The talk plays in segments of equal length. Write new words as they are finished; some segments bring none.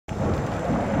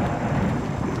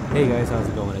Hey guys, how's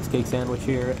it going? It's Cakesandwich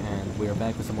here, and we are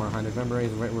back with some more Haunted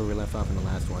Memories, right where we left off in the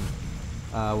last one.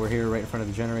 We're here right in front of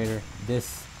the generator.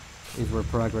 This is where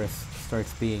progress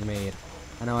starts being made.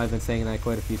 I know I've been saying that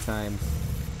quite a few times.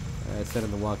 I said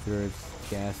in the walkthroughs,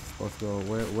 gas is supposed to go.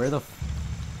 Where the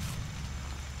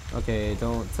Okay,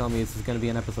 don't tell me this is going to be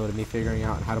an episode of me figuring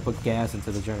out how to put gas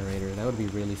into the generator. That would be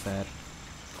really sad.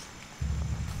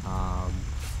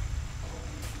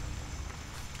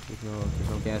 There's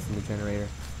no gas in the generator.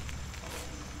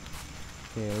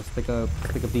 Okay, let's pick up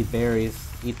these berries,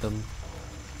 eat them.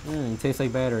 Tastes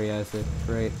like battery acid.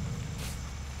 Great.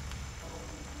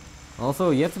 Also,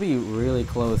 you have to be really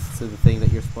close to the thing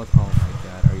that you're supposed to. Oh my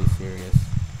god, are you serious?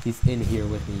 He's in here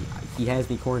with me. He has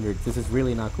me cornered. This is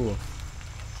really not cool.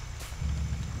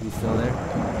 He's still there?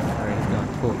 Alright, he's gone.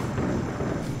 Cool.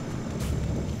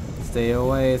 Stay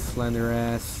away, slender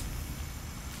ass.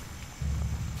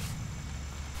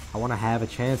 I want to have a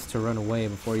chance to run away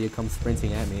before you come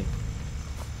sprinting at me.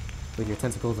 With your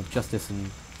tentacles of justice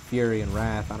and fury and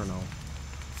wrath. I don't know.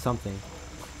 Something.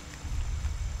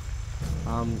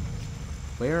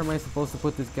 Where am I supposed to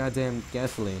put this goddamn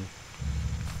gasoline?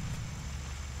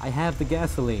 I have the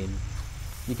gasoline.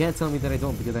 You can't tell me that I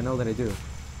don't, because I know that I do.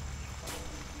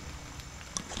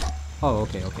 Oh,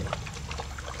 okay.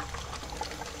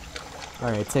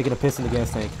 Alright, taking a piss in the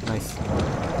gas tank. Nice.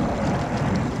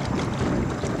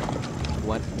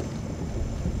 What?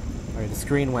 Alright, the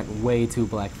screen went way too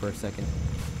black for a second.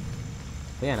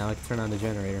 But yeah, now I can turn on the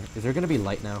generator. Is there gonna be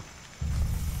light now?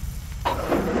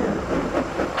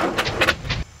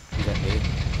 Is that me?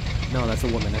 No, that's a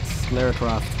woman. That's Lara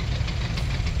Croft.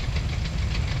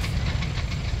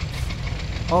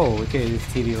 Oh, okay, there's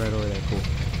TV right over there. Cool.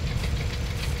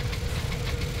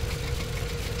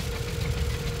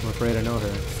 I'm afraid I know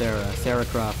her. Sarah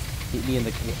Croft. Meet me in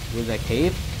the... Was that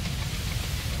cave?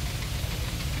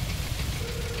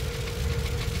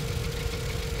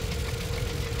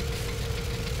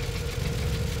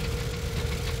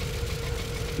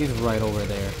 He's right over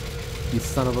there. You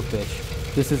son of a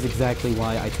bitch. This is exactly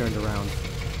why I turned around.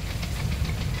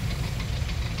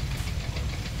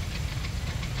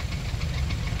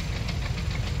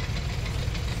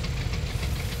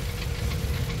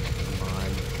 Come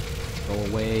on. Go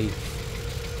away.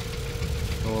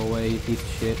 Go away, you piece of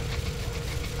shit.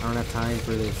 I don't have time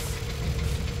for this.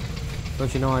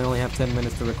 Don't you know I only have 10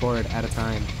 minutes to record at a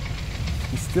time?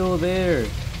 He's still there!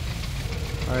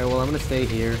 Alright, well I'm gonna stay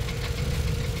here.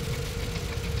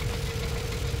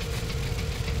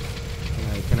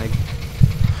 Can I?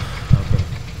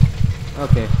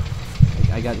 Okay.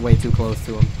 I got way too close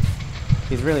to him.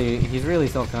 He's really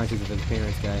self-conscious of his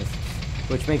appearance, guys.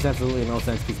 Which makes absolutely no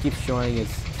sense, because he keeps showing his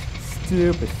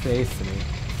stupid face to me.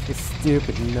 His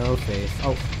stupid no face.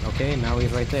 Oh, okay, now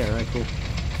he's right there. Alright, cool.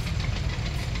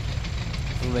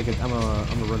 I'm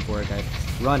gonna run for it, guys.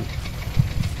 Run!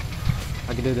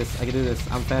 I can do this.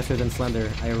 I'm faster than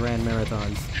Slender. I ran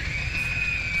marathons.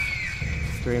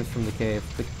 Screams from the cave.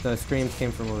 The screams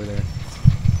came from over there.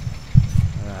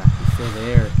 He's still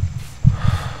there.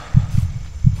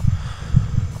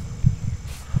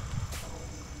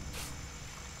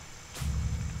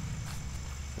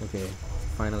 Okay,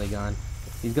 finally gone.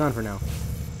 He's gone for now.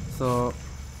 So,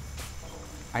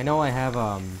 I know I have,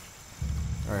 Alright,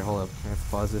 hold up. I have to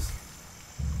pause this.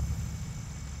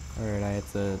 Alright,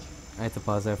 I had to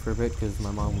pause that for a bit, because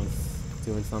my mom was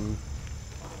doing something.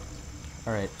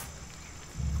 Alright,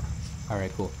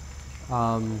 cool.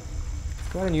 Let's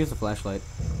go ahead and use the flashlight.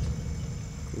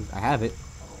 I have it.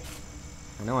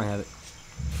 I know I have it.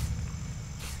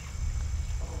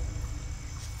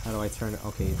 How do I turn it?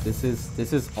 Okay, this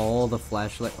is all the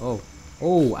flashlight. Oh,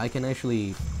 I can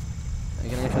actually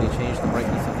change the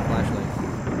brightness of the flashlight.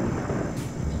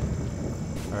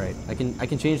 Alright, I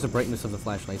can change the brightness of the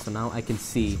flashlight, so now I can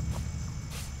see.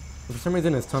 For some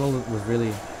reason this tunnel was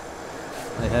really...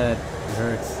 My head, it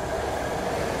hurts.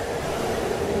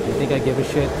 You think I give a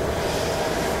shit?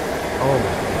 Oh my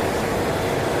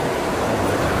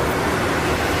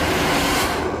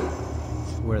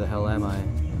god. Where the hell am I?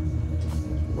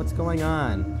 What's going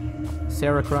on?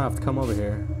 Sarah Croft, come over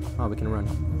here. Oh, we can run.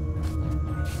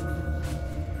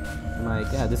 My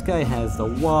god, this guy has the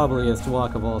wobbliest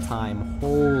walk of all time.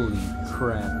 Holy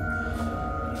crap.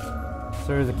 So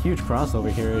there's a huge crossover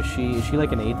here. Is she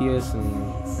like an atheist,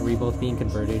 and are we both being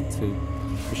converted to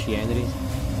Christianity?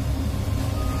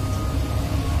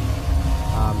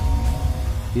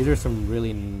 These are some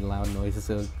really loud noises.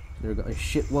 So they're going.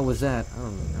 Shit, what was that? I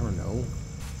don't know.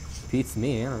 Beats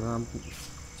me. I don't know.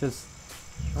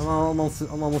 I'm almost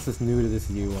as new to this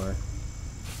as you are.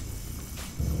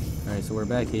 Alright, so we're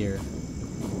back here.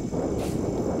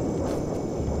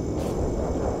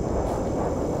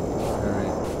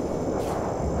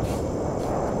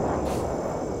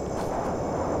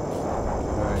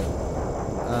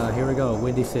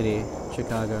 Windy City,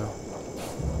 Chicago.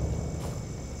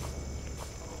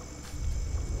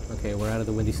 Okay, we're out of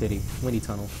the Windy City. Windy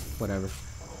Tunnel. Whatever.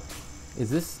 Is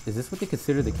this what they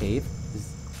consider the cave?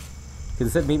 Because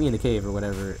it said meet me in the cave or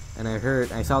whatever, and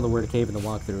I saw the word cave in the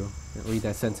walkthrough. I didn't read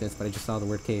that sentence, but I just saw the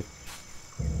word cave.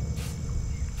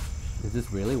 Is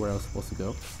this really where I was supposed to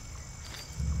go?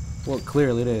 Well,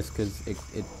 clearly it is, because it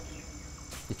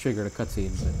triggered a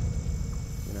cutscene, but,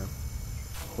 you know.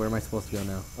 Where am I supposed to go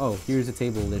now? Oh, here's the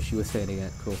table that she was standing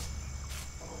at. Cool.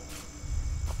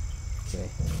 Okay.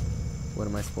 What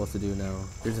am I supposed to do now?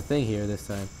 There's a thing here this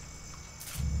time.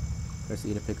 Press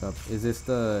E to pick up. Is this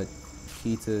the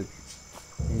key to...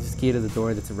 Is this key to the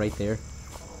door that's right there?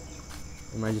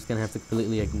 Am I just gonna have to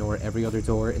completely ignore every other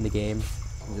door in the game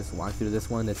and just walk through this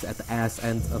one that's at the ass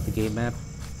end of the game map?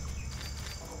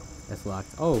 That's locked.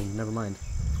 Oh, never mind.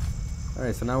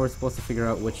 Alright, so now we're supposed to figure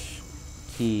out which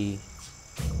key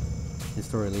this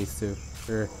door leads to.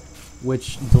 Or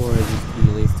which door this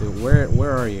key leads to.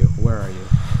 Where are you? Where are you?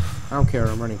 I don't care,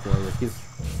 I'm running forward.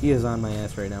 He is on my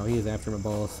ass right now. He is after my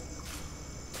balls.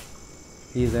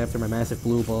 He is after my massive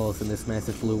blue balls in this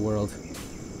massive blue world.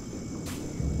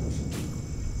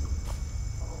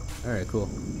 Alright, cool.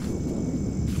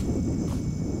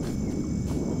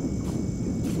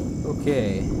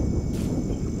 Okay.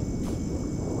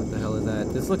 What the hell is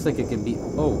that? This looks like it can be...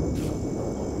 Oh!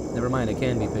 Never mind, it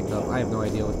can be picked up. I have no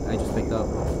idea what I just picked up.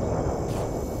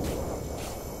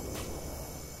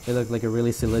 It looked like a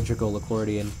really cylindrical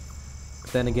accordion.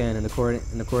 But then again, an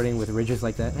accordion with ridges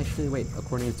like that... Actually, wait,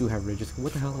 accordions do have ridges.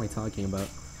 What the hell am I talking about?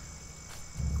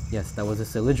 Yes, that was a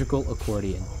cylindrical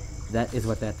accordion. That is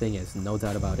what that thing is, no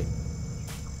doubt about it.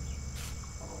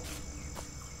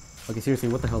 Okay, seriously,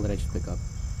 what the hell did I just pick up?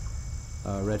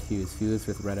 Red fuse. Fuse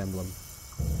with red emblem.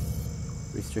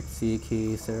 Restrict C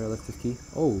key, Sarah elective key.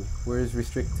 Oh, where is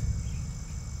restrict?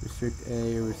 Restrict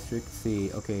A, restrict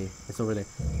C. Okay, it's over there.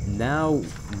 Now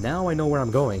I know where I'm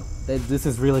going. This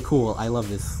is really cool. I love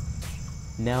this.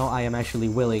 Now I am actually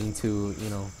willing to, you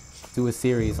know, do a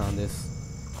series on this.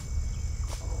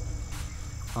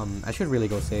 I should really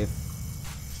go save.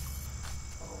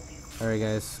 Alright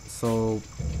guys, so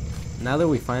now that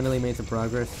we finally made some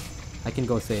progress, I can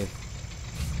go save.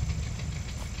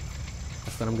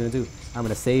 That's what I'm gonna do. I'm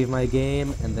gonna save my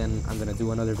game, and then I'm gonna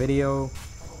do another video,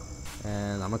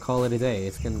 and I'm gonna call it a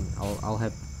day. I'll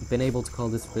have been able to call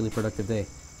this a really productive day.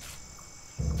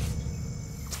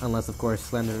 Unless, of course,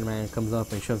 Slender Man comes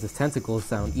up and shoves his tentacles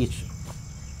down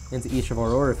into each of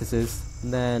our orifices,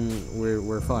 then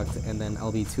we're fucked, and then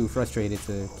I'll be too frustrated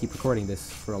to keep recording this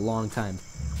for a long time.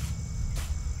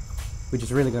 Which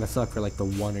is really gonna suck for like the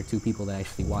 1 or 2 people that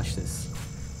actually watch this.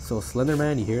 So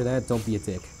Slenderman, you hear that? Don't be a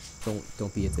dick.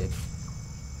 Don't be a dick.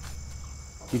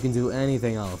 You can do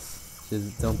anything else.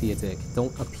 Just don't be a dick.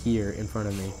 Don't appear in front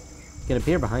of me. You can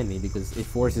appear behind me because it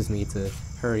forces me to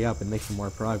hurry up and make some more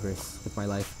progress with my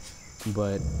life.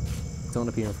 But don't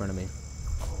appear in front of me.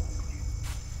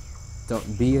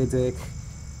 Don't be a dick.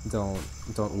 Don't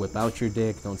whip out your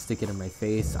dick. Don't stick it in my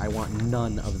face. I want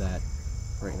none of that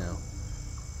right now.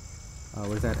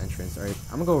 Where's that entrance? Alright,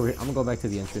 I'm gonna go back to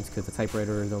the entrance because the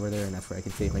typewriter is over there and that's where I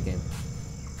can save my game.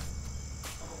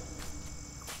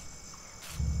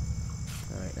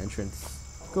 Alright, entrance.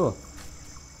 Cool.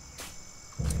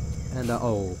 And,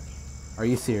 oh. Are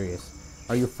you serious?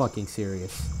 Are you fucking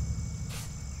serious?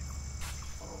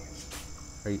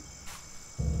 Are you...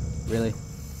 Really?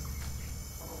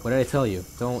 What did I tell you?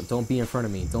 Don't be in front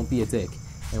of me. Don't be a dick.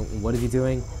 And what is he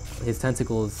doing? His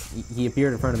tentacles, he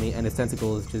appeared in front of me, and his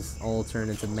tentacles just all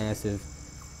turned into massive,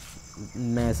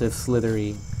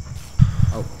 slithery...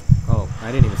 Oh,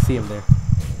 I didn't even see him there.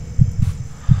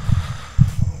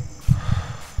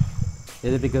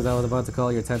 Is it because I was about to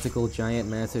call your tentacle giant,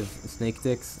 massive snake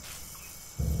dicks?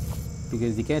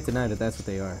 Because you can't deny that that's what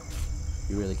they are.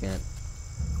 You really can't.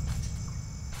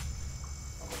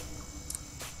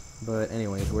 But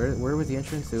anyways, where was the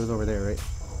entrance? It was over there, right?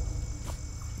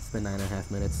 It's been 9.5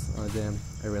 minutes. Oh damn!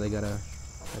 I really gotta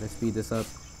speed this up.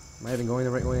 Am I even going the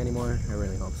right way anymore? I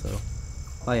really hope so.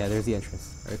 Oh yeah, there's the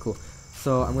entrance. All right, cool.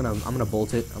 So I'm gonna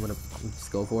bolt it. I'm gonna just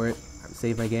go for it.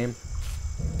 Save my game.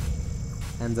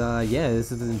 And yeah,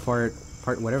 this is in part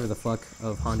whatever the fuck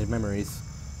of Haunted Memories.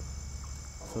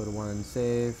 So the one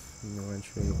save, no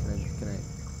entry.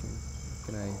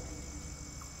 Can I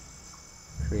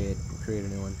create a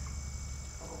new one?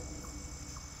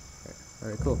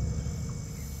 Alright, cool.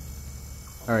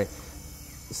 Alright.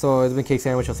 So it's been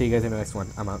Cakesandwich. I'll see you guys in the next one.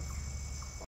 I'm out.